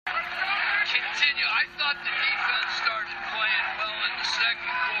continue. I thought the defense started playing well in the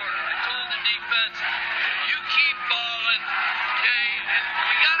second quarter. I told the defense, you keep balling, okay? And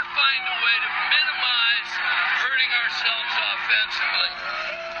we got to find a way to minimize hurting ourselves offensively,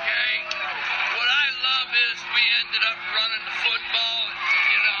 okay? What I love is we ended up running the football,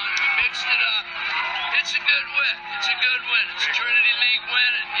 and we mixed it up. It's a good win. It's a good win. It's a Trinity League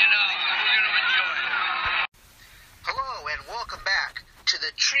win, and, we're going to enjoy it. Hello, and welcome back to the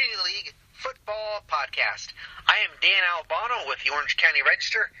Trinity League Football Podcast. I am Dan Albano with the Orange County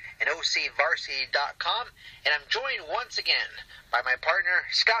Register and OCVarsity.com, and I'm joined once again by my partner,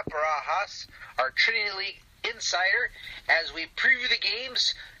 Scott Barajas, our Trinity League insider, as we preview the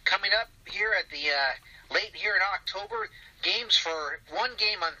games coming up here at the late here in October. Games for one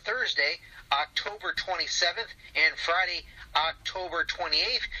game on Thursday, October 27th, and Friday, October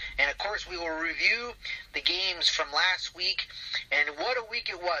 28th. And, of course, we will review the games from last week. And what a week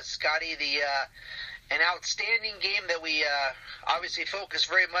it was, Scotty. An outstanding game that we obviously focus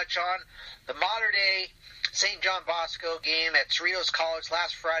very much on. The modern-day St. John Bosco game at Cerritos College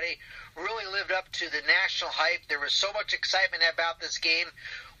last Friday really lived up to the national hype. There was so much excitement about this game.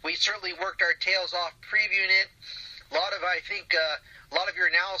 We certainly worked our tails off previewing it. A lot of your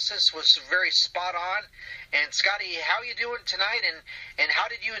analysis was very spot on. And Scotty, how are you doing tonight? And how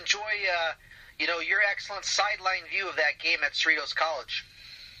did you enjoy, your excellent sideline view of that game at Cerritos College?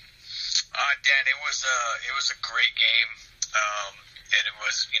 Dan, it was a great game, and it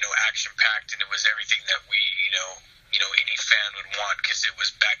was action packed, and it was everything that we any fan would want, because it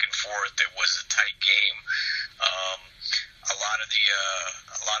was back and forth. It was a tight game. A lot of the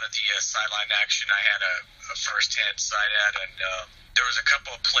sideline action I had a first-hand sight at, and there was a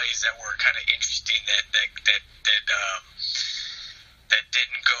couple of plays that were kind of interesting that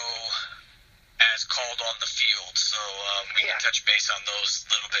didn't go as called on the field. So we can touch base on those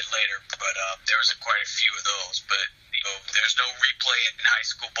a little bit later. But there was quite a few of those. But there's no replay in high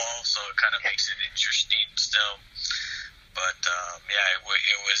school ball, so it kind of makes it interesting still. But it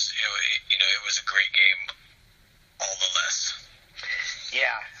was a great game, all the less.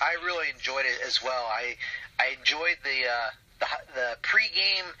 Yeah, I really enjoyed it as well. I enjoyed the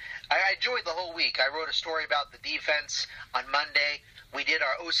pregame. I enjoyed the whole week. I wrote a story about the defense on Monday. We did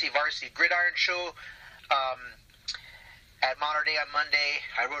our OC Varsity Gridiron show at Modern Day on Monday.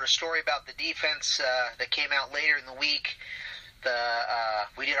 I wrote a story about the defense that came out later in the week.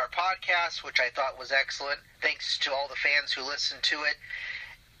 We did our podcast, which I thought was excellent. Thanks to all the fans who listened to it.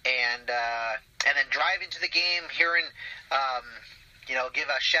 And then driving to the game, hearing, give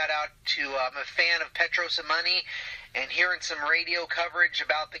a shout out to, I'm a fan of Petros and Money, and hearing some radio coverage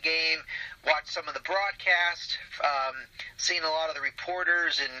about the game, watch some of the broadcast, seeing a lot of the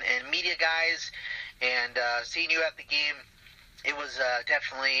reporters and media guys, and seeing you at the game. It was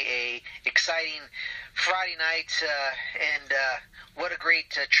definitely a exciting Friday night, and what a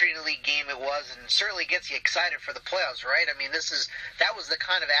great Trinity League game it was, and certainly gets you excited for the playoffs, right? I mean, that was the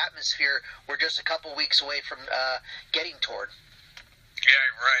kind of atmosphere we're just a couple weeks away from getting toward.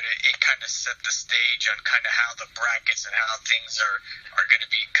 Yeah, right. It kind of set the stage on kind of how the brackets and how things are going to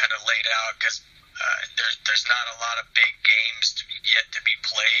be kind of laid out, because there's not a lot of big games yet to be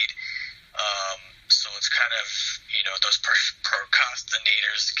played. So it's kind of, those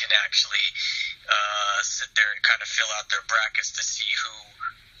procrastinators can actually sit there and kind of fill out their brackets to see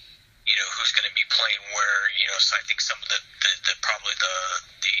who's going to be playing where. So I think some of the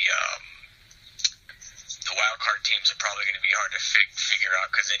wild card teams are probably going to be hard to figure out,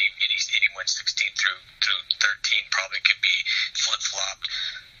 because anyone 16 through 13 probably could be flip-flopped.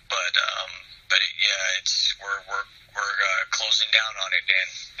 But we're closing down on it,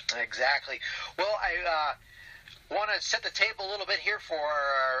 Dan. Exactly. Well, I want to set the table a little bit here for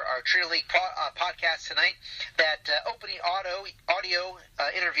our Trinity League podcast tonight. That opening audio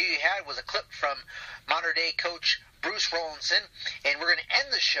interview you had was a clip from modern day coach Bruce Rollinson, and we're going to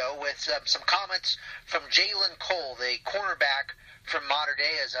end the show with some comments from Jalen Cole, the cornerback from Modern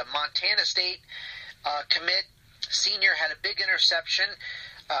Day, as a Montana State commit senior, had a big interception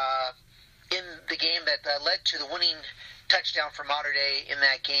in the game that led to the winning touchdown for Modern Day in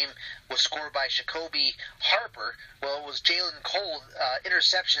that game, was scored by Jacoby Harper. Well, it was Jalen Cole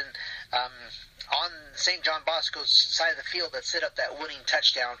interception on St. John Bosco's side of the field that set up that winning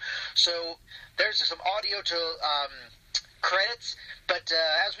touchdown. So there's some audio to credits. But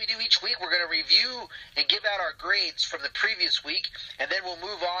as we do each week, we're going to review and give out our grades from the previous week, and then we'll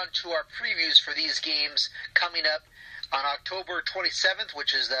move on to our previews for these games coming up on October 27th,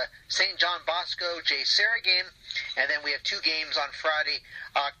 which is the St. John Bosco J. Serra game, and then we have 2 games on Friday,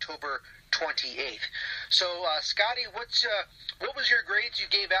 October 28th. So, Scotty, what was your grades you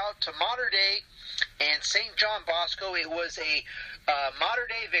gave out to Mater Dei and St. John Bosco? It was a Mater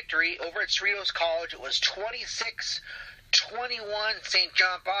Dei victory over at Cerritos College. It was 26-21. St.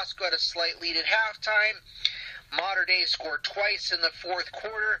 John Bosco had a slight lead at halftime. Mater Dei scored twice in the fourth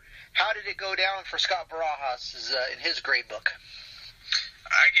quarter. How did it go down for Scott Barajas in his grade book?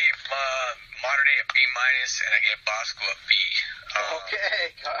 I gave Mater Dei a B-, and I gave Bosco a B.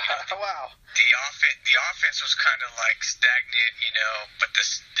 Okay. Wow. The offense was kind of like stagnant, but the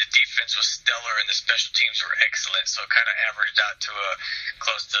defense was stellar, and the special teams were excellent, so it kind of averaged out to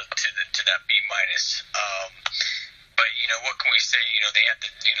close to that B-. But what can we say? They had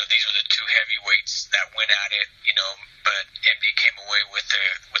these were the 2 heavyweights that went at it. But MD came away with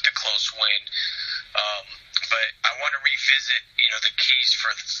the close win. But I want to revisit the keys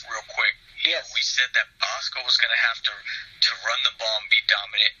for real quick. Yes. We said that Bosco was going to have to run the ball and be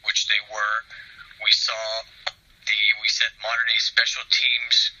dominant, which they were. We said Mater Dei special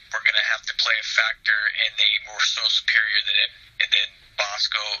teams were going to have to play a factor, and they were so superior than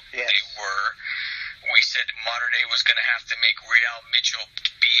Bosco. Yes. They were. We said Mater Dei was going to have to make Real Mitchell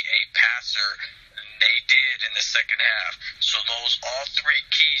be a passer. They did in the second half. So all 3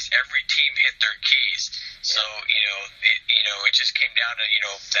 keys, every team hit their keys. So it just came down to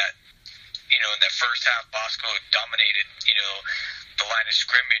that. In that first half, Bosco dominated the line of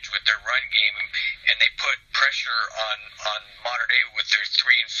scrimmage with their run game, and they put pressure on Mater Dei with their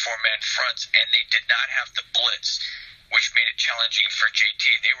 3- and 4-man fronts, and they did not have to blitz, which made it challenging for JT.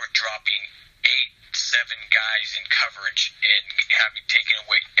 They were dropping 8-7 guys in coverage and having taken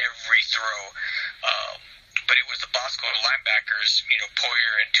away every throw. But it was the Bosco linebackers,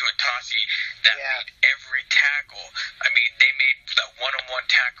 Poyer and Tuatasi, that made every tackle. I mean, they made that one-on-one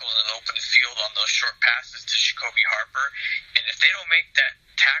tackles and open the field on those short passes to Jacoby Harper. And if they don't make that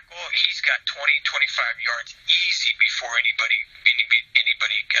tackle, he's got 20-25 yards easy before anybody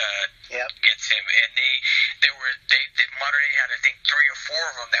gets him. And Mater Dei had, I think, 3 or 4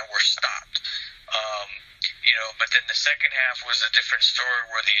 of them that were stopped. But then the second half was a different story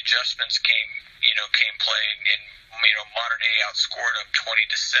where the adjustments came playing, and Mater Dei outscored them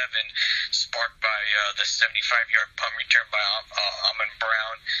 20-7, sparked by the 75-yard punt return by Amon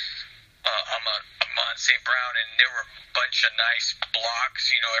St. Brown, and there were a bunch of nice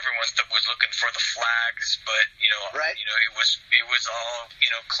blocks. Everyone was looking for the flags, but right. It was all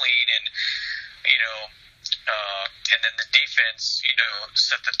clean, and and then the defense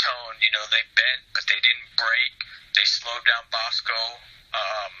set the tone. They bent, but they didn't break. They slowed down Bosco.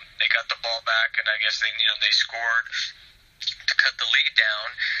 They got the ball back, and I guess they scored to cut the lead down.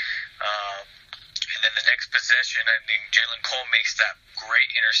 And then the next possession, I think Jalen Cole makes that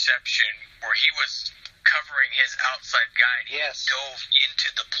great interception where he was covering his outside guy, and he dove into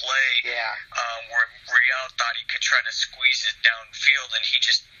the play. Yeah. Where Real thought he could try to squeeze it downfield, and he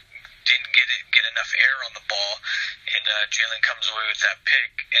just didn't get enough air on the ball, and Jalen comes away with that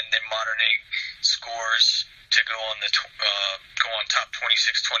pick, and then Mater Dei scores to go on top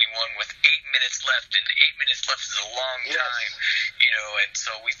 26-21 with 8 minutes left, and 8 minutes left is a long time, and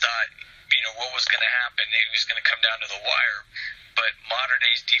so we thought, what was going to happen? It was going to come down to the wire, but Mater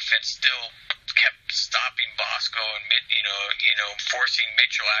Dei's defense still kept stopping Bosco and forcing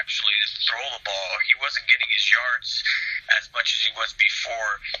Mitchell actually to throw the ball. He wasn't getting his yards as much as he was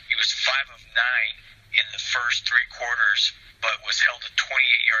before. He was 5 of 9 in the first 3 quarters, but was held to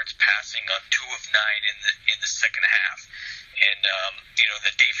 28 yards passing on 2 of 9 in the second half. And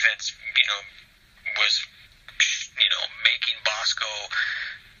the defense was making Bosco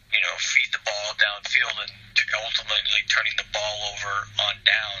feed the ball downfield and ultimately turning the ball over on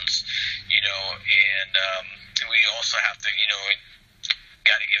downs. And we also have to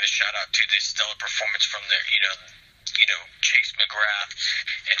got to give a shout out to the stellar performance from their Chase McGrath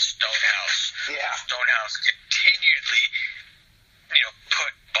and Stonehouse. Yeah. Stonehouse continually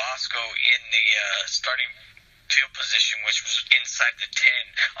put Bosco in the starting field position, which was inside the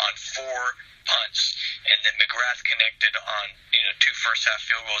 10 on 4 punts, and then McGrath connected on 2 first-half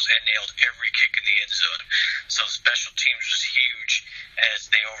field goals and nailed every kick in the end zone. So special teams was huge as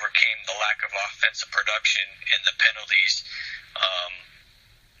they overcame the lack of offensive production and the penalties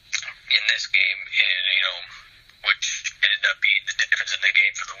in this game, and which ended up being the difference in the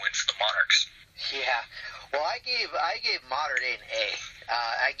game for the win for the Monarchs. Yeah. Well, I gave Mater Dei an A.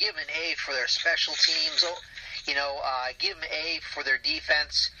 I give an A for their special teams. give them A for their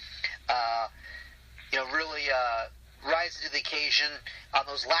defense. Really rising to the occasion on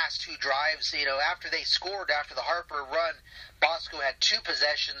those last two drives. After they scored, after the Harper run, Bosco had two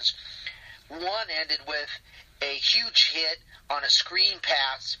possessions. One ended with a huge hit on a screen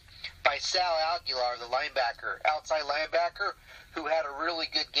pass by Sal Aguilar, the outside linebacker, who had a really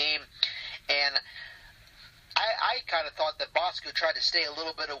good game. And I kind of thought that Bosco tried to stay a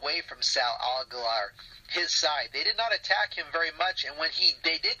little bit away from Sal Aguilar, his side. They did not attack him very much, and when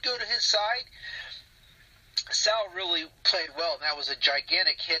they did go to his side, Sal really played well, and that was a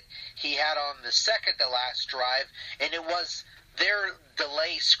gigantic hit he had on the second to last drive, and it was their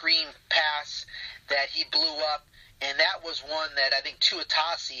delay screen pass that he blew up, and that was one that I think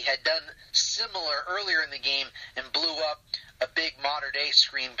Tuatasi had done similar earlier in the game and blew up a big modern-day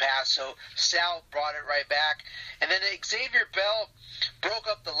screen pass. So Sal brought it right back. And then Xavier Bell broke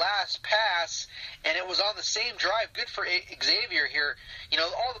up the last pass, and it was on the same drive. Good for Xavier here.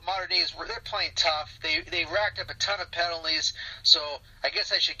 All the modern days, they're playing tough. They racked up a ton of penalties. So I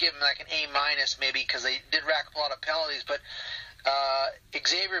guess I should give them like an A- maybe, because they did rack up a lot of penalties. But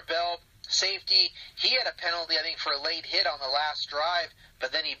Xavier Bell, safety, he had a penalty, I think, for a late hit on the last drive,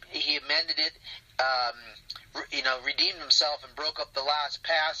 but then he amended it, redeemed himself and broke up the last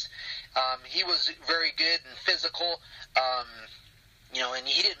pass. He was very good and physical, and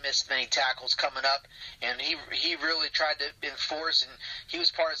he didn't miss many tackles coming up, and he really tried to enforce, and he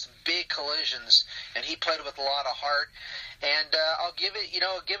was part of some big collisions, and he played with a lot of heart. And I'll give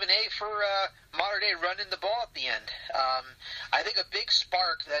an A for modern day running the ball at the end. I think a big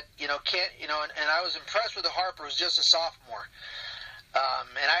spark that and I was impressed with the Harper, was just a sophomore.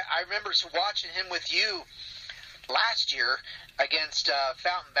 And I remember watching him with you last year against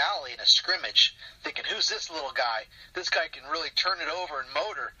Fountain Valley in a scrimmage, thinking, who's this little guy? This guy can really turn it over and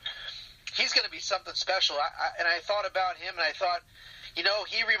motor. He's going to be something special. And I thought about him, and I thought,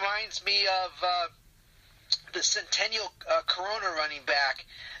 he reminds me of the Centennial Corona running back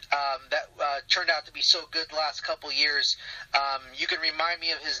that turned out to be so good the last couple years. You can remind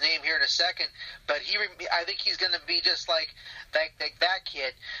me of his name here in a second, but I think he's going to be just like that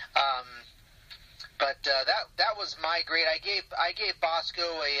kid. But that was my grade. I gave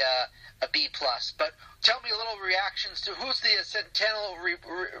Bosco a B+. But tell me a little reactions to who's the Centennial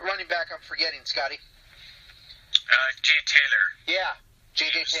running back I'm forgetting, Scotty? Jay Taylor. Yeah,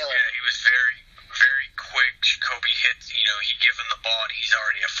 J.J. Taylor. Yeah, he was very, very quick. Jacoby hits, he give him the ball, and he's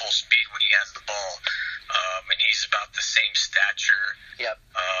already at full speed when he has the ball. And he's about the same stature. Yep.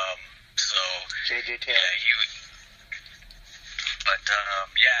 So J.J. Taylor.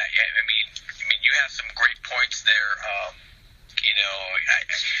 Yeah, I mean, you have some great points there.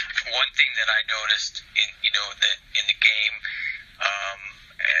 One thing that I noticed in the game,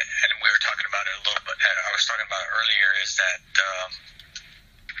 and we were talking about it a little bit. I was talking about it earlier, is that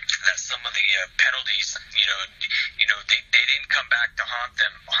some of the penalties, they didn't come back to haunt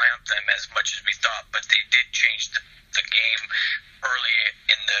them as much as we thought, but they did change the game early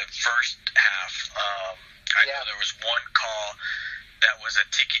in the first half. I know there was one call that was a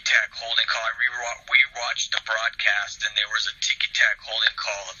ticky-tack holding call. I rewatched the broadcast, and there was a ticky-tack holding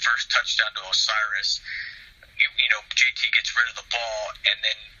call. The first touchdown to Osiris, JT gets rid of the ball, and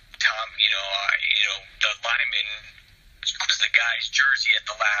then Tom, the lineman was the guy's jersey at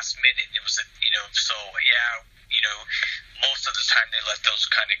the last minute. It was, most of the time they let those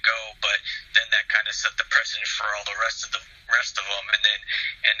kind of go, but then that kind of set the precedent for all the rest of them. And then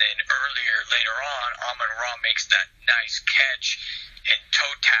later on, Amon-Ra makes that nice catch and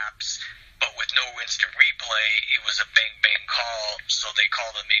toe taps, but with no instant replay, it was a bang call, so they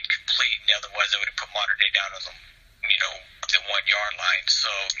called them incomplete, and otherwise they would have put Modern Day down on the 1 yard line. So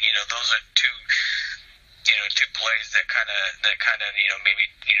those are two plays that kind of maybe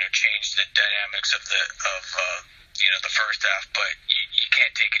changed the dynamics of the first half. But you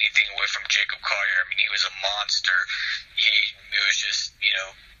can't take anything away from Jacob Collier. I mean, he was a monster. It was just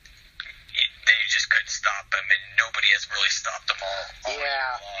they just couldn't stop him, and nobody has really stopped him all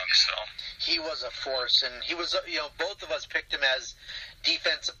long. So he was a force, and he was both of us picked him as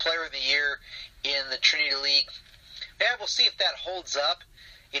Defensive Player of the Year in the Trinity League. Yeah, we'll see if that holds up.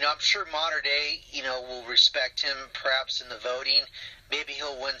 I'm sure Modern Day, will respect him perhaps in the voting. Maybe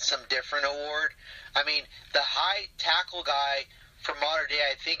he'll win some different award. I mean, the high tackle guy for Modern Day,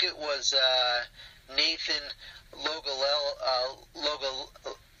 I think it was Nathan Logoleo,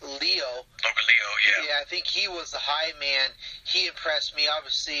 yeah. Yeah, I think he was the high man. He impressed me.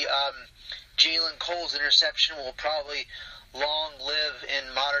 Obviously, Jalen Cole's interception will probably long live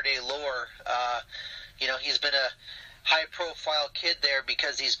in Modern Day lore. He's been high-profile kid there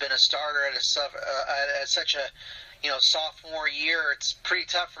because he's been a starter at such a sophomore year. It's pretty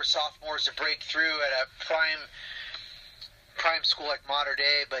tough for sophomores to break through at a prime school like Mater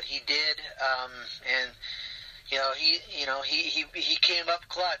Dei, but he did, and he came up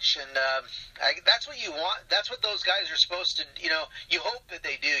clutch, and that's what you want. That's what those guys are supposed to. You hope that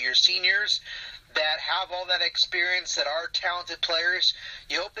they do. Your seniors that have all that experience, that are talented players,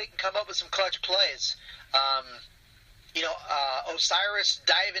 you hope they can come up with some clutch plays. Osiris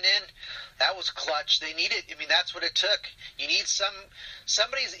diving in, that was clutch. They needed. I mean, that's what it took. You need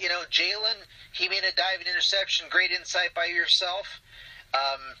somebody's. Jalen, he made a diving interception. Great insight by yourself.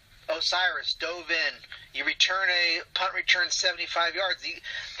 Osiris dove in. You return a punt return 75 yards.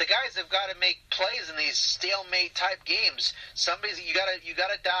 The guys have got to make plays in these stalemate type games. You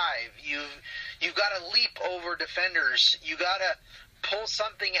gotta dive. You've got to leap over defenders. You got to pull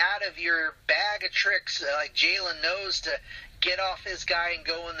something out of your bag of tricks, like Jalen knows to get off his guy and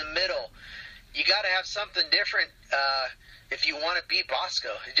go in the middle. You got to have something different if you want to beat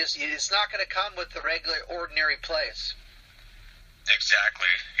Bosco. It's not going to come with the regular, ordinary plays. Exactly.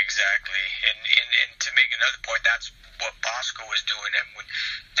 And to make another point, that's what Bosco was doing. And when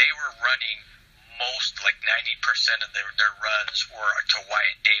they were running most, like 90% of their runs were to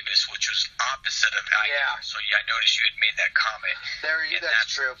Wyatt Davis, which was opposite of Ike. Yeah. So I noticed you had made that comment.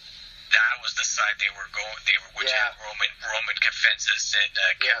 That's true. That was the side they were going. Which had Roman Kafensis and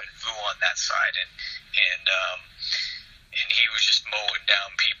Kevin Vu on that side, and he was just mowing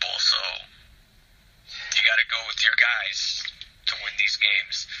down people. So you got to go with your guys to win these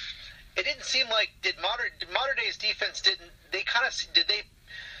games. It didn't seem like Mater Dei's defense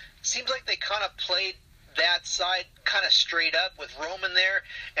seems like they kind of played that side kind of straight up with Roman there.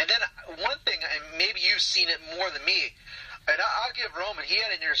 And then one thing, and maybe you've seen it more than me, and I'll give Roman, he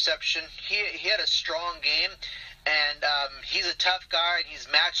had an interception. He had a strong game, and he's a tough guy, and he's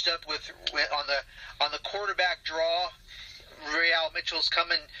matched up with on the quarterback draw. Real Mitchell's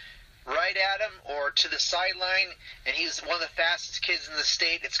coming right at him or to the sideline, and he's one of the fastest kids in the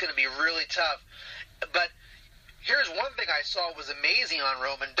state. It's going to be really tough. But here's one thing I saw was amazing on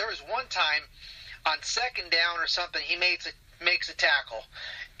Roman. There was one time on second down or something, he makes a tackle,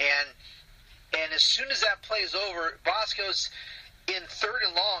 and as soon as that play's over, Bosco's in third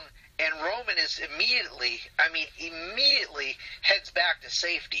and long, and Roman is immediately heads back to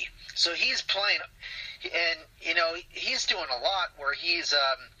safety. So he's playing, and he's doing a lot where he's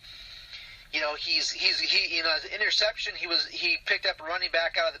his interception, he picked up a running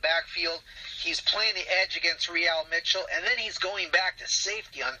back out of the backfield. He's playing the edge against Real Mitchell, and then he's going back to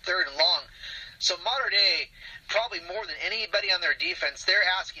safety on third and long. So Mater Dei, probably more than anybody on their defense, they're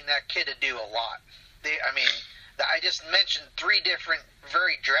asking that kid to do a lot. I just mentioned three or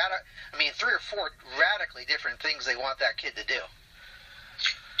four radically different things they want that kid to do.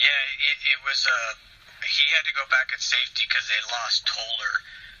 Yeah, it was. He had to go back at safety because they lost Toller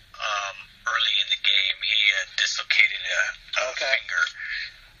early in the game. He had dislocated a finger,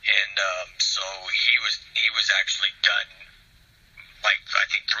 and so he was actually done. Like I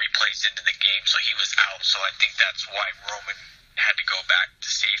think 3 plays into the game, so he was out. So I think that's why Roman had to go back to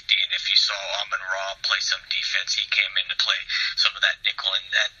safety. And if you saw Amon-Ra play some defense, he came in to play some of that nickel and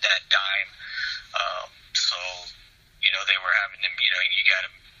that dime. So they were having him. You got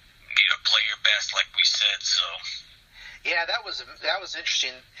to play your best, like we said. So yeah, that was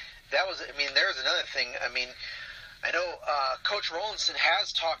interesting. There's another thing. I mean, I know Coach Rollinson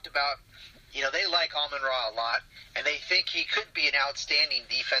has talked about. They like Amon-Ra a lot, and they think he could be an outstanding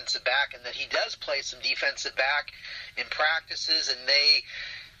defensive back, and that he does play some defensive back in practices, and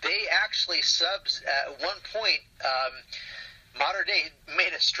they actually subs at one point. Mater Dei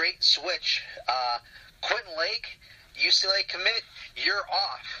made a straight switch. Quentin Lake, UCLA commit, you're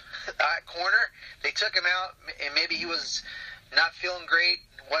off at corner. They took him out, and maybe he was not feeling great,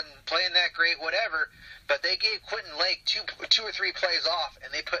 wasn't playing that great, whatever. But they gave Quentin Lake two or three plays off,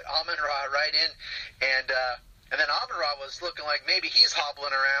 and they put Amon-Ra right in, and then Amon-Ra was looking like maybe he's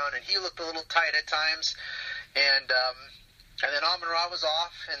hobbling around, and he looked a little tight at times, and then Amon-Ra was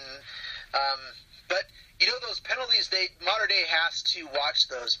off, but those penalties, Mater Dei has to watch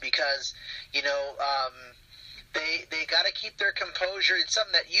those because They got to keep their composure. It's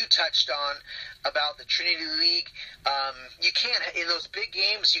something that you touched on about the Trinity League. You can't, in those big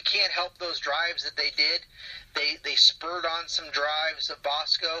games, you can't help those drives that they did. They spurred on some drives of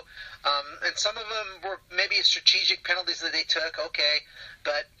Bosco, and some of them were maybe strategic penalties that they took. Okay,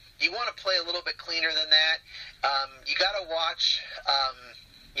 but you want to play a little bit cleaner than that. You got to watch.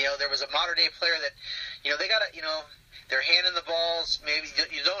 There was a Mater Dei player that, they got to, they're handing the balls. Maybe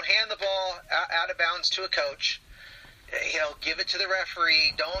you don't hand the ball out of bounds to a coach. give it to the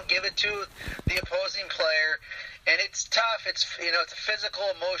referee. Don't give it to the opposing player. And it's tough. It's it's a physical,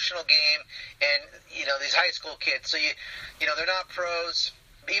 emotional game, and these high school kids. So they're not pros.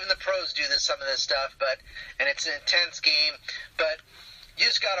 Even the pros do some of this stuff, and it's an intense game. But you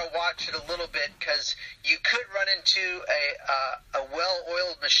just got to watch it a little bit, because you could run into a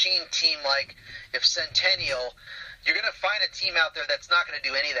well-oiled machine team like if Centennial. You're going to find a team out there that's not going to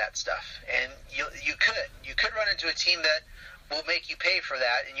do any of that stuff, and you could run into a team that will make you pay for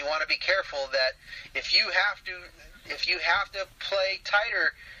that, and you want to be careful that if you have to play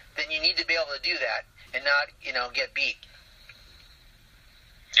tighter, then you need to be able to do that and not get beat.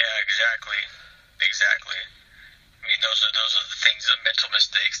 Yeah, exactly. I mean, those are the things, the mental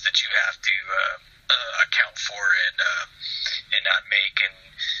mistakes that you have to account for and not make, and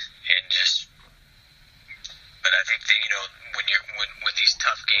just. But I think that when these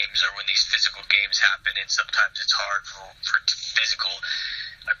tough games or when these physical games happen, and sometimes it's hard for physical,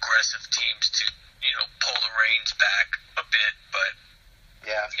 aggressive teams to pull the reins back a bit, but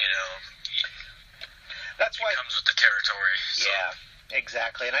that's why it comes with the territory. So. Yeah.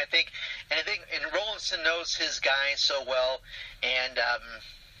 Exactly, and I think Rollinson knows his guys so well, and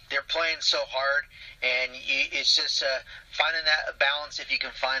they're playing so hard, and it's just finding that balance if you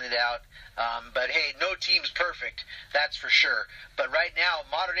can find it out. But hey, no team's perfect, that's for sure. But right now,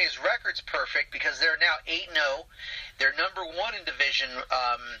 Modern Day's record's perfect because they're now 8-0. They're number one in Division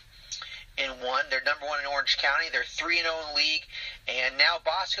in 1. They're number one in Orange County. They're 3-0 in the league, and now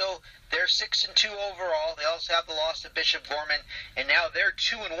Bosco. They're 6-2 overall. They also have the loss to Bishop Gorman, and now they're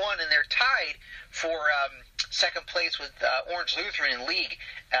 2-1, and they're tied for second place with Orange Lutheran in league.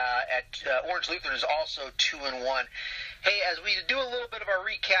 Orange Lutheran is also 2-1. Hey, as we do a little bit of our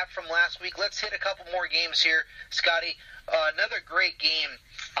recap from last week, let's hit a couple more games here, Scotty. Another great game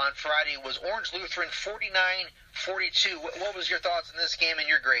on Friday was Orange Lutheran 49-42. What was your thoughts on this game and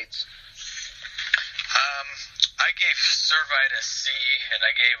your grades? I gave Servite a C, and I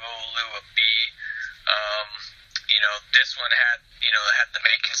gave Olu a B. This one had the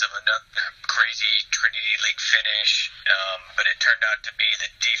makings of a crazy Trinity League finish, but it turned out to be the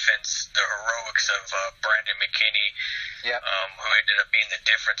defense, the heroics of Brandon McKinney, who ended up being the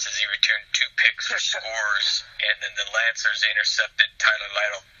difference as he returned 2 picks for scores, and then the Lancers intercepted Tyler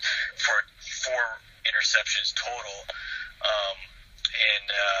Lytle for 4 interceptions total, and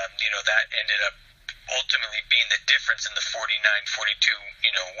that ended up ultimately being the difference in the 49-42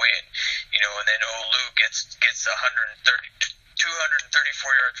 win, and then Olu gets 234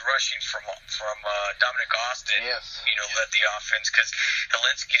 yards rushing from Dominic Austin. Yes. Led the offense, because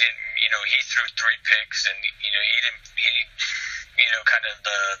Helinski didn't, he threw 3 picks, and he didn't, kind of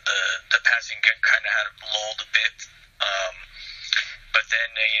the passing kind of had lulled a bit, but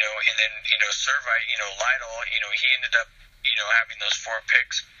then Servite, Lytle, he ended up having those 4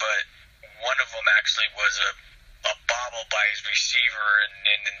 picks, but one of them actually was a bobble by his receiver,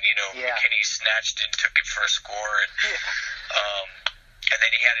 and McKinney snatched and took it for a score, and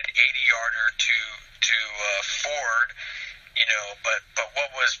then he had an 80-yarder to Ford, but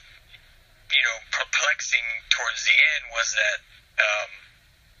what was perplexing towards the end was that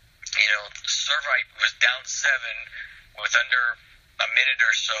Servite was down 7 with under a minute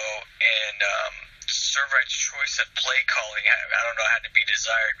or so, and Servite's choice of play calling, I don't know, had to be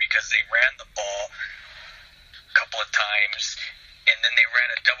desired, because they ran the ball a couple of times, and then they ran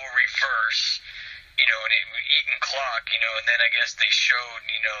a double reverse, and it was eating clock, and then I guess they showed,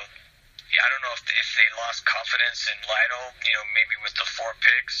 I don't know if they lost confidence in Lytle, maybe with the 4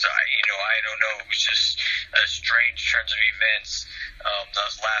 picks. I don't know. It was just a strange turns of events,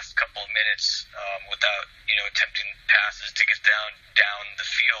 those last couple of minutes, without, attempting passes to get down the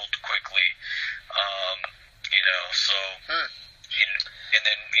field quickly. And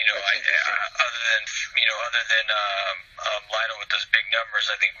then, other than Lytle with those big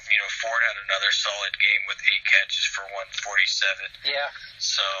numbers, I think, Ford had another solid game with 8 catches for 147. Yeah.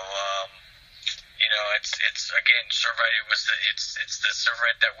 So, it's again, Servite it's the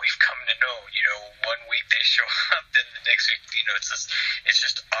Servite that we've come to know. One week they show up, then the next week, it's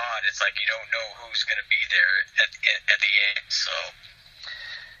just odd. It's like you don't know who's going to be there at the end. So.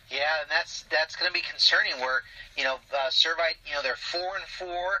 Yeah, and that's going to be concerning. Where Servite, they're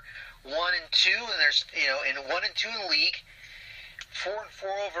 4-4, 1-2, and there's in 1-2 in the league,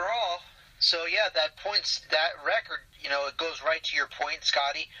 4-4 overall. So yeah, that record, it goes right to your point,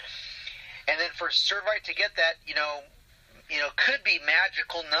 Scotty. And then for Servite to get that, could be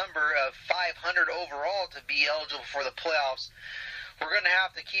magical number of 500 overall to be eligible for the playoffs. We're going to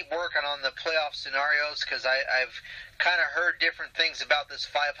have to keep working on the playoff scenarios, because I've kind of heard different things about this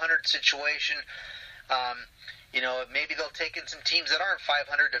 500 situation. Maybe they'll take in some teams that aren't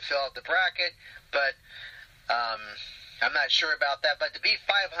 500 to fill out the bracket, but I'm not sure about that. But to be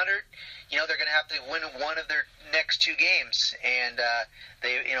 500, they're going to have to win one of their next two games, and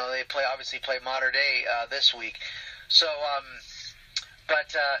they obviously play Mater Dei this week. So,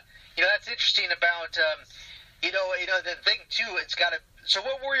 that's interesting about the thing too. It's got to. So,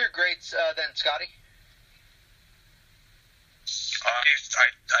 what were your grades then, Scotty?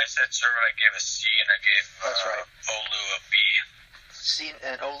 I said Servant, I gave a C, and I gave Olu a B. C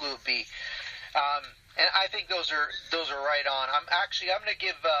and Olu a B. And I think those are right on. I'm going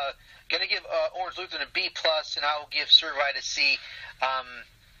to give Orange Lutheran a B plus, and I will give Servite a C.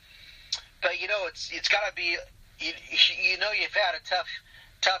 But it's got to be. You've had a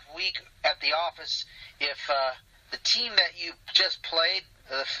tough week at the office. If the team that you just played,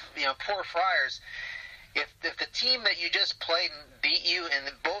 Poor Friars. If the team that you just played beat you,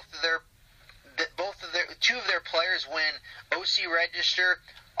 and two of their players win OC Register,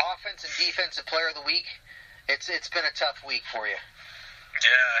 Offense and Defensive Player of the Week, it's been a tough week for you.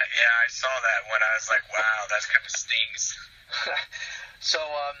 Yeah, I saw that when I was like, wow, that kind of stings. So,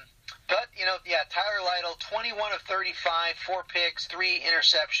 Tyler Lytle, 21 of 35, 4 picks, 3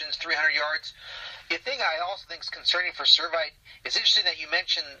 interceptions, 300 yards. The thing I also think is concerning for Servite, it's interesting that you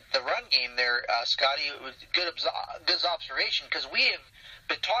mentioned the run game there, Scotty. It was good observation, because we have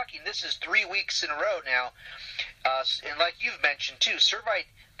been talking, this is 3 weeks in a row now, and like you've mentioned too,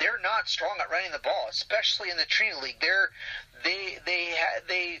 Servite, they're not strong at running the ball, especially in the Trinity League. Their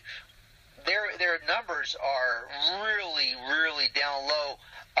numbers are really, really down low.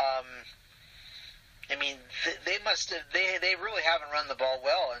 They really haven't run the ball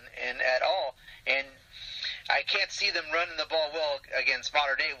well and at all. And I can't see them running the ball well against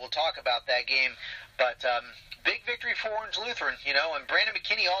Mater Dei. We'll talk about that game. But big victory for Orange Lutheran, and Brandon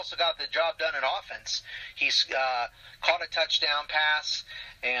McKinney also got the job done in offense. He's caught a touchdown pass,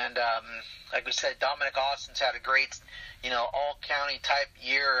 and like we said, Dominic Austin's had a great, all-county type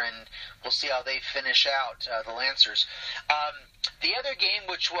year, and we'll see how they finish out, the Lancers. The other game,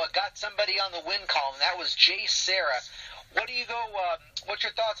 which got somebody on the win column, that was Jay Serra. What's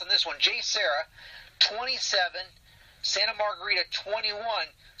your thoughts on this one? Jay Serra, 27, Santa Margarita 21.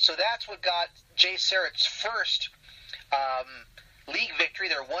 So that's what got Jay Serra's first league victory.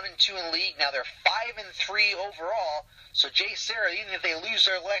 They're 1-2 in league. Now they're 5-3 overall. So Jay Serra, even if they lose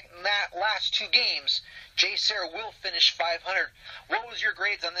their last 2 games, Jay Serra will finish 500. What was your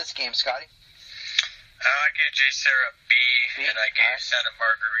grades on this game, Scotty? I gave Jay Serra a B, and I gave Santa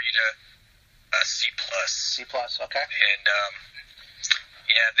Margarita a C plus. C plus, okay. And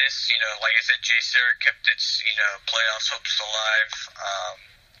this, like I said, Jay Serra kept its, playoffs hopes alive.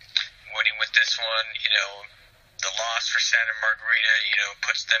 Winning with this one, the loss for Santa Margarita,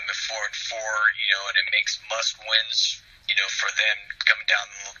 puts them at 4-4, and it makes must wins, for them coming down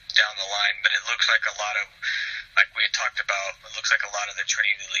the line. But it looks like a lot of, like we had talked about, it looks like a lot of the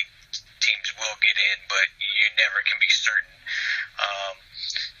Trinity League teams will get in, but you never can be certain.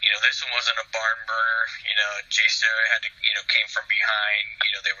 This one wasn't a barn burner. Jay Serra had to, came from behind.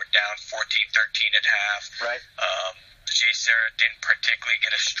 They were down 14-13 at half. Right. Jay Serra didn't particularly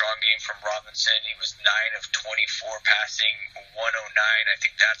get a strong game from Robinson. He was 9 of 24 passing, 109. I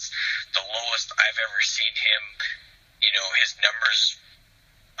think that's the lowest I've ever seen him. His numbers,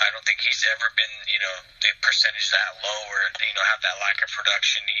 I don't think he's ever been, the percentage that low or, have that lack of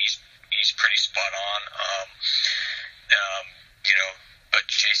production. He's pretty spot on. But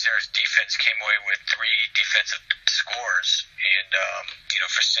Jay Serra's defense came away with 3 defensive scores. And,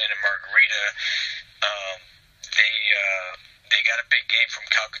 for Santa Margarita, they got a big game from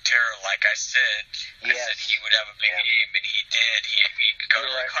Calcaterra. Like I said, I said he would have a big game, and he did. He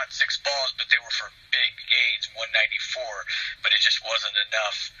caught 6 balls, but they were for big gains, 194. But it just wasn't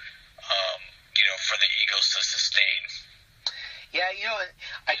enough, for the Eagles to sustain. Yeah,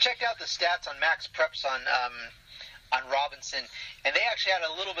 I checked out the stats on Max Preps on Robinson, and they actually had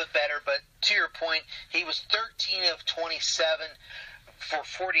a little bit better, but to your point, he was 13 of 27 for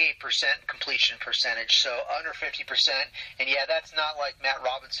 48% completion percentage, so under 50%, and that's not like Matt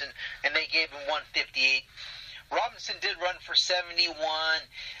Robinson, and they gave him 158. Robinson did run for 71.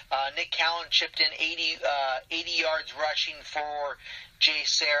 Nick Callan chipped in 80 yards rushing for Jay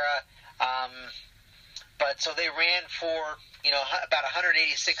Serra, but so they ran for about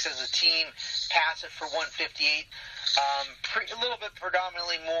 186 as a team, passed it for 158. A little bit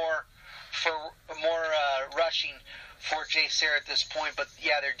predominantly more rushing for Jay Serra at this point, but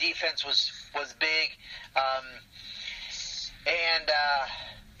their defense was big, and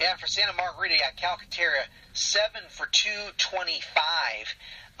Yeah, for Santa Margarita, Calcaterra, 7 for 225,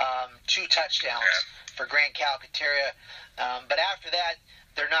 2 touchdowns for Grand Calcaterra. But after that,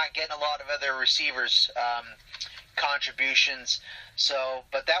 they're not getting a lot of other receivers' contributions. So,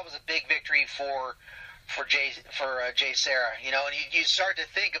 but that was a big victory for Jay Serra. You know, and you start to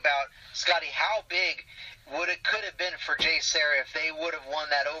think about, Scotty, how big could have been for Jay Serra if they would have won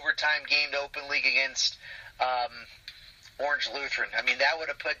that overtime game to open league against Orange Lutheran. I mean, that would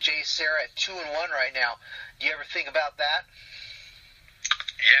have put Jay Serra at 2-1 right now. Do you ever think about that?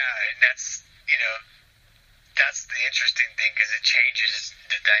 Yeah, and that's the interesting thing, because it changes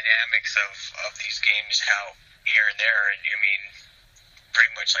the dynamics of these games, how here and there. And I mean,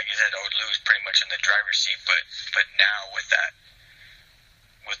 pretty much like you said, Old Lou's pretty much in the driver's seat, but now with that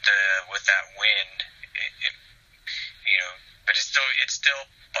win, but it's still,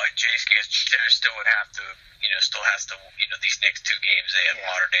 but Jay Serra still would have to, still has to, these next 2 games they have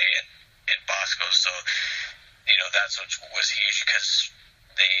Mater Dei and Bosco, so that's what was huge, because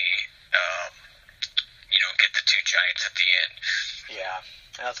they get the 2 Giants at the end. Yeah,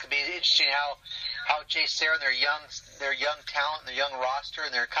 now it's gonna be interesting how Jay Serra and their young talent, and their young roster,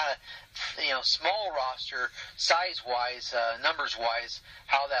 and their kind of small roster size wise, numbers wise,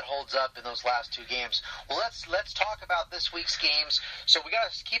 how that holds up in those last 2 games. Well, let's talk about this week's games. So we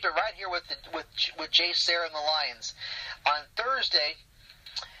got to keep it right here with Jay Serra and the Lions. On Thursday,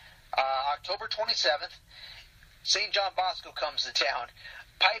 October 27th, St. John Bosco comes to town,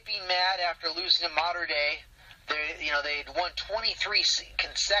 piping mad after losing to Mater Dei. They'd won 23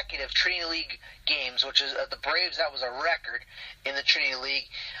 consecutive Trinity League games, which is the Braves. That was a record in the Trinity League.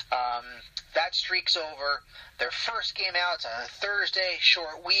 That streak's over. Their first game out, it's on a Thursday,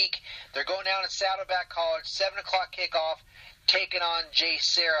 short week. They're going down to Saddleback College, 7 o'clock kickoff, taking on Jay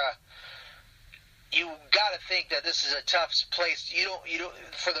Serra. You got to think that this is a tough place. You don't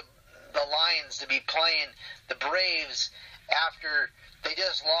for the Lions to be playing the Braves after they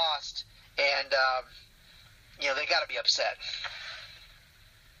just lost, and they got to be upset.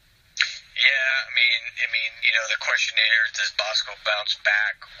 Yeah, I mean, the question here is, does Bosco bounce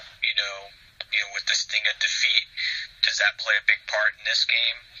back? With the sting of defeat, does that play a big part in this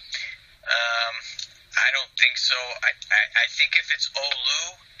game? I don't think so. I think if it's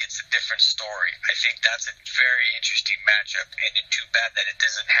Olu, it's a different story. I think that's a very interesting matchup, and it's too bad that it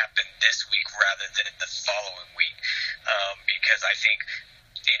doesn't happen this week rather than the following week, because I think,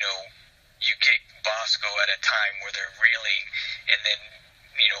 you get Bosco at a time where they're reeling, and then,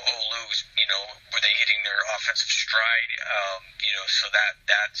 Olu's, were they hitting their offensive stride? So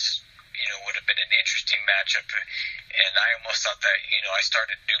that's, would have been an interesting matchup. And I almost thought that, when I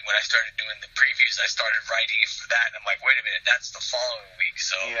started doing the previews, I started writing for that, and I'm like, wait a minute, that's the following week.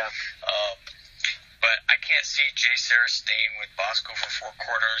 So, yeah. But I can't see Jay Serra staying with Bosco for 4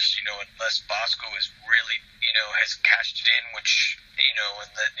 quarters, unless Bosco is really, has cashed it in, which,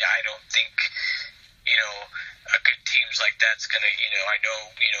 I don't think, a good teams like that's going to, I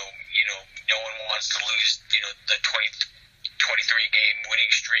know, no one wants to lose, the 23 game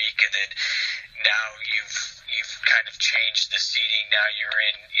winning streak, and then now you've kind of changed the seeding. Now you're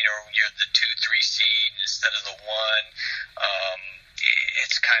in, you're the 2-3 seed instead of the 1.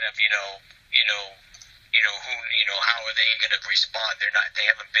 It's kind of, how are they going to respond? They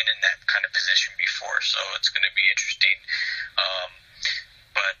haven't been in that kind of position before, so it's going to be interesting.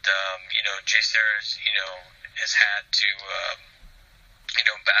 But Jay Serra, has had to,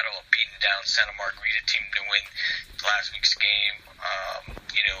 battle a beaten down Santa Margarita team to win last week's game.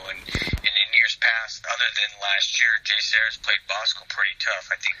 And in years past, other than last year, Jay Serra's played Bosco pretty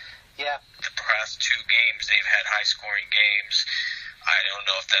tough. I think the past 2 games, they've had high-scoring games. I don't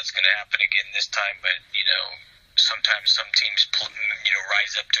know if that's going to happen again this time, but, sometimes some teams,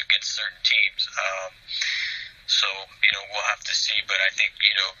 rise up to against certain teams. So, we'll have to see. But I think,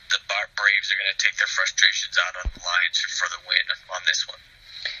 the Braves are going to take their frustrations out on the Lions for the win on this one.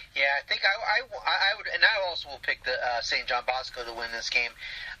 Yeah, I think I would, and I also will pick the St. John Bosco to win this game.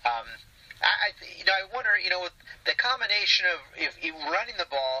 I wonder, with the combination of if running the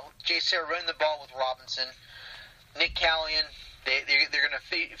ball, Jay Serra running the ball with Robinson, Nick Callion, they're going to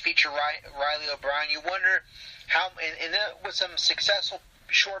feature Riley O'Brien. You wonder how, and with some successful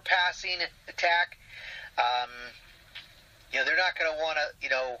short passing attack, they're not going to want to,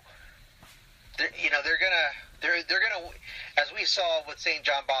 they're going to, as we saw with St.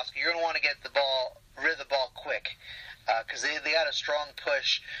 John Bosco, you're going to want to get rid of the ball quick, because they got a strong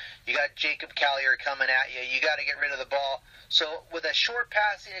push. You got Jacob Callier coming at you. You got to get rid of the ball. So with a short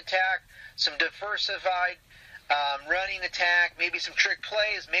passing attack, some diversified running attack, maybe some trick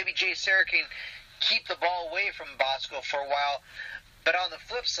plays, maybe Jay Serra can keep the ball away from Bosco for a while. But on the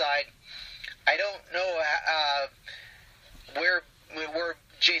flip side, I don't know where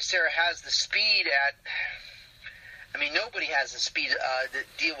JSerra has the speed at. I mean, nobody has the speed to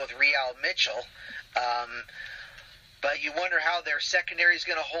deal with Real Mitchell. But you wonder how their secondary is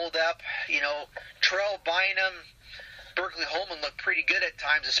going to hold up. You know, Terrell Bynum, Berkeley Holman looked pretty good at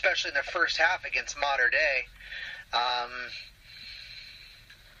times, especially in the first half against Mater Dei.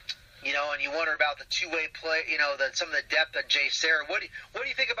 You know, and you wonder about the two-way play. You know, some of the depth of JSerra. What do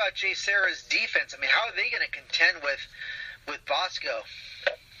you think about JSerra's defense? I mean, how are they going to contend with Bosco?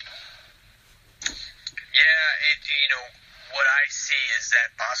 Yeah, what I see is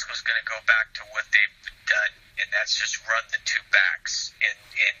that Bosco's going to go back to what they've done, and that's just run the two backs. And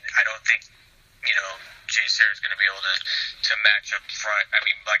I don't think, JSerra is going to be able to match up front. I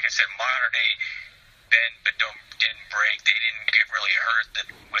mean, like I said, Mater Dei bent but didn't break. They didn't get really hurt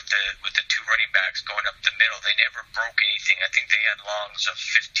with the two running backs going up the middle. They never broke anything. I think they had longs of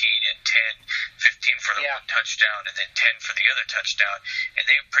 15 and 10, 15 for the one touchdown and then 10 for the other touchdown. And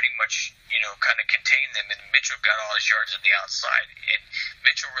they pretty much, kind of contained them. And Mitchell got all his yards on the outside. And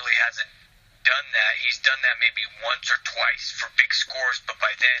Mitchell really hasn't done that. He's done that maybe once or twice for big scores, but by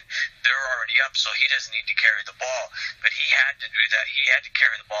then they're already up, so he doesn't need to carry the ball. But he had to do that. He had to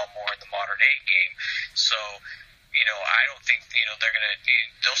carry the ball more in the Mater Dei game. So, I don't think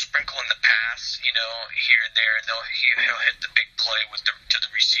they'll sprinkle in the pass, here and there, and he'll hit the big play to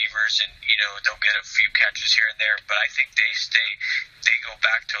the receivers, and they'll get a few catches here and there. But I think they go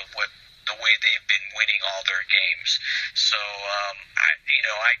back to the way they've been winning all their games. So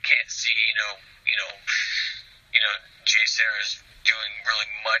I can't see JSerra is doing really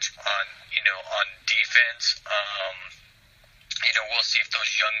much on defense. We'll see if those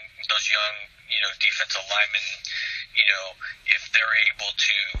young defensive linemen, if they're able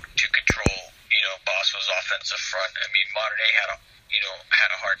to control Bosco's offensive front. I mean, Mater Dei had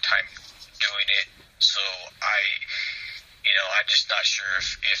a hard time doing it. So I'm just not sure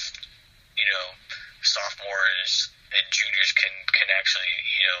if sophomores and juniors can actually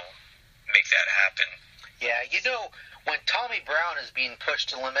make that happen. Yeah, when Tommy Brown is being pushed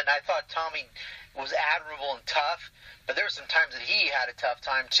to the limit, I thought Tommy was admirable and tough, but there were some times that he had a tough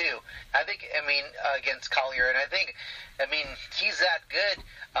time too. Against Collier, and he's that good.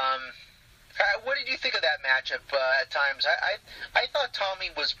 What did you think of that matchup at times? I thought Tommy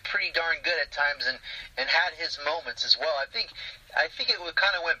was pretty darn good at times and had his moments as well. I think it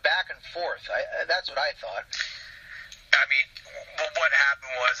kind of went back and forth. That's what I thought. I mean, what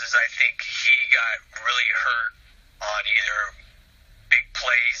happened was I think he got really hurt on either big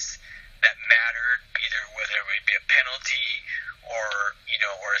plays that mattered, either whether it would be a penalty or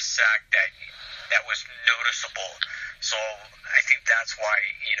a sack that was noticeable. So I think that's why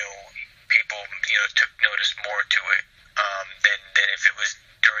people took notice more to it than if it was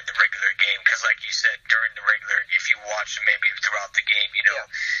during the regular game. Because like you said, during the regular, if you watch maybe throughout the game, he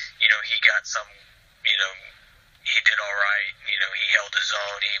got some, he did all right. He held his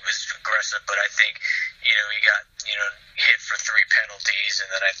own. He was aggressive, but I think he got hit for 3 penalties,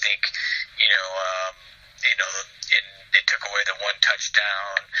 and then I think and they took away the 1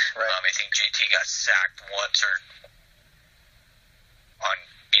 touchdown. Right. I think JT got sacked once or on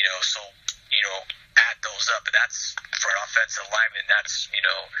so add those up, and that's for an offensive lineman. That's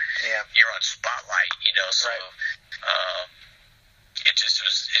you're on spotlight. So right. It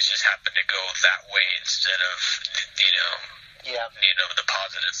just happened to go that way instead of the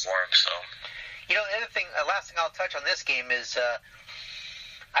positive for him. So the other thing, last thing I'll touch on this game is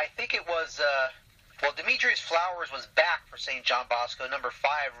I think it was Demetrius Flowers was back for St. John Bosco, number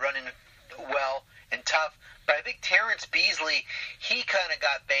 5, running well and tough. But I think Terrence Beasley, he kind of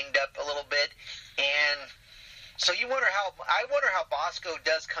got banged up a little bit, and so I wonder how Bosco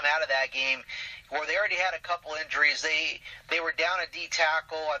does come out of that game, where they already had a couple injuries. They were down a D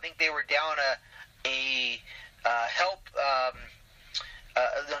tackle. I think they were down a help,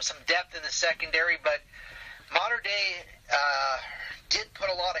 some depth in the secondary. But Mater Dei did put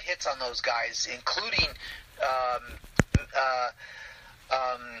a lot of hits on those guys, including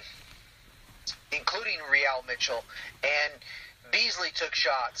Real Mitchell, and Beasley took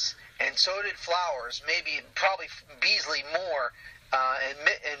shots, and so did Flowers. Probably Beasley more, and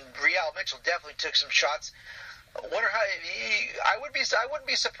Real Mitchell definitely took some shots. Wonder how I wouldn't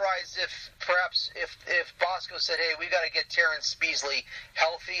be surprised if Bosco said, "Hey, we got to get Terrence Beasley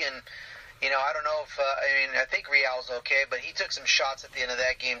healthy," and I don't know if I think Real's okay, but he took some shots at the end of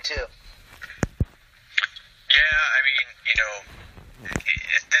that game too. Yeah,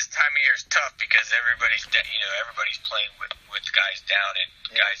 this time of year is tough because everybody's playing with guys down and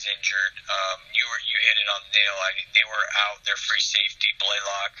guys injured. You hit it on the nail. They were out. Their free safety,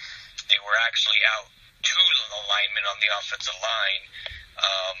 Blaylock. They were actually out 2 linemen on the offensive line,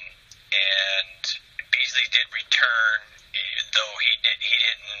 and Beasley did return, though he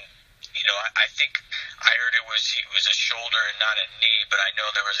didn't. I think I heard it was a shoulder and not a knee, but I know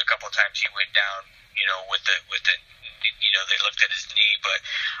there was a couple of times he went down. With the they looked at his knee, but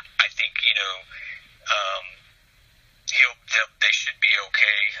I think they should be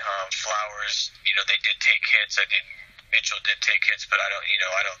okay. Flowers, they did take hits. Mitchell did take hits, but I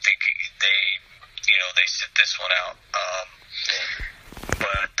don't think they sit this one out.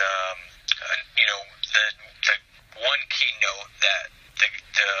 But the one key note that the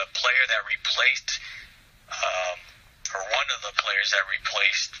player that replaced, or one of the players that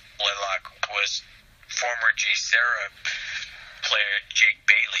replaced Blaylock was former G-Sarah player Jake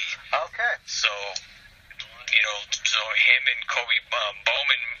Bailey. Okay. So him and Kobe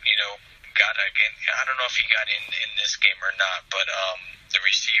Bowman, got again. I don't know if he got in this game or not, but the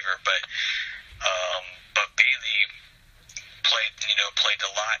receiver, but Bailey played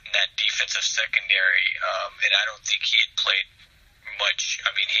a lot in that defensive secondary, and I don't think he had played much.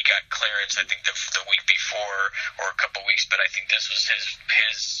 I mean, he got clearance, I think, the week before or a couple weeks, but I think this was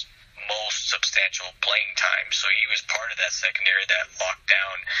his most substantial playing time. So he was part of that secondary that locked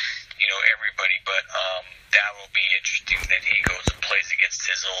down, everybody. But that will be interesting that he goes and plays against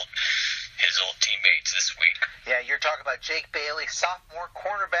his old teammates this week. Yeah, you're talking about Jake Bailey, sophomore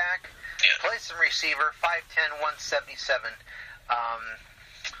cornerback, plays some receiver, 5'10", 177.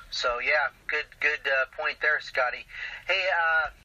 So yeah, good point there, Scotty. Hey,